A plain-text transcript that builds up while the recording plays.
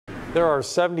There are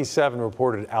 77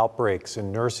 reported outbreaks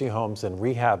in nursing homes and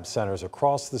rehab centers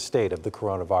across the state of the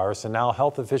coronavirus, and now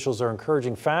health officials are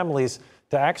encouraging families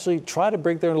to actually try to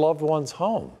bring their loved ones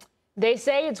home. They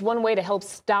say it's one way to help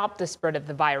stop the spread of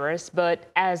the virus,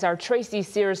 but as our Tracy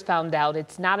Sears found out,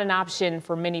 it's not an option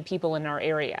for many people in our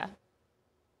area.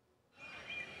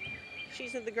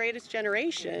 She's of the greatest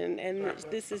generation, and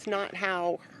this is not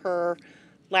how her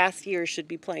last year should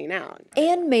be playing out.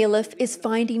 Ann Maliff is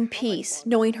finding peace,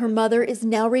 knowing her mother is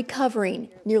now recovering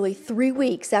nearly 3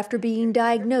 weeks after being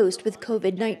diagnosed with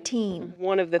COVID-19.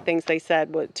 One of the things they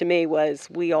said to me was,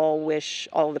 we all wish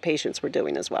all the patients were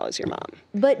doing as well as your mom.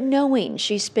 But knowing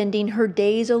she's spending her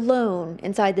days alone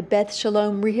inside the Beth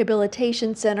Shalom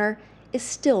Rehabilitation Center is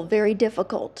still very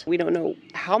difficult. We don't know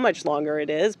how much longer it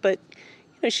is, but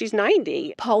she's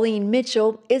 90. Pauline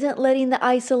Mitchell isn't letting the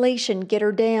isolation get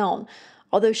her down,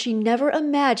 although she never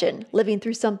imagined living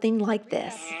through something like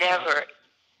this. Never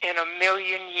in a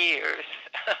million years.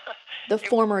 The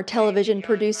former television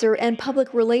producer and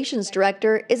public relations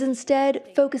director is instead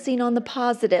focusing on the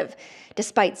positive,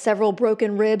 despite several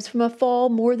broken ribs from a fall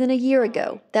more than a year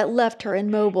ago that left her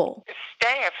immobile. The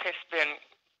staff has been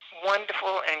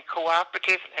wonderful and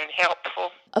cooperative and helpful.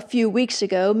 A few weeks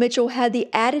ago, Mitchell had the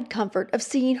added comfort of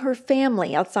seeing her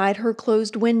family outside her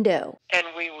closed window. And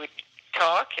we would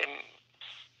talk and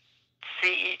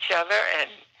see each other and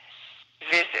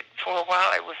visit for a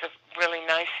while. It was a really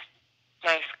nice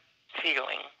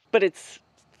feeling. But it's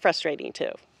frustrating too,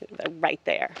 right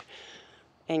there.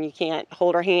 And you can't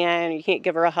hold her hand, you can't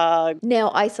give her a hug.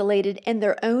 Now isolated in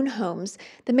their own homes,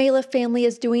 the Maliff family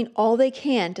is doing all they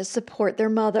can to support their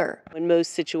mother. In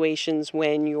most situations,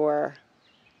 when your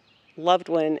loved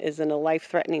one is in a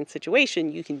life-threatening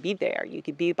situation, you can be there. You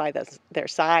can be by their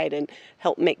side and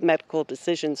help make medical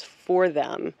decisions for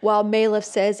them. While Maliff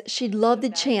says she'd love the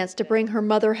chance to bring her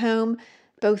mother home,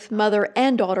 both mother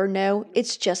and daughter know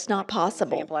it's just not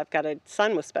possible. For example, I've got a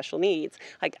son with special needs.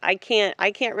 Like I can't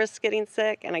risk getting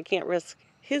sick, and I can't risk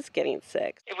his getting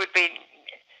sick. It would be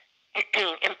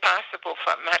impossible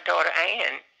for my daughter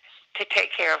Ann to take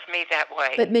care of me that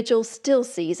way. But Mitchell still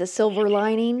sees a silver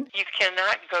lining. You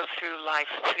cannot go through life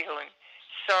feeling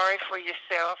sorry for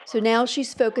yourself. So now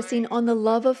she's focusing on the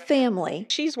love of family.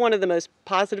 She's one of the most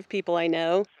positive people I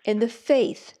know. And the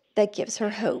faith that gives her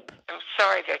hope. I'm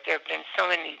sorry that there have been so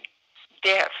many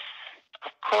deaths.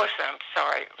 Of course I'm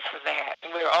sorry for that.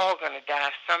 We're all going to die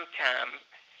sometime.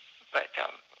 But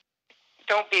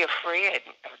don't be afraid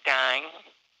of dying.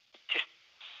 Just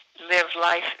live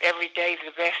life every day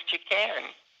the best you can.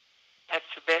 That's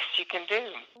the best you can do.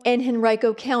 In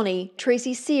Henrico County,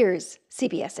 Tracy Sears,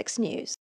 CBS 6 News.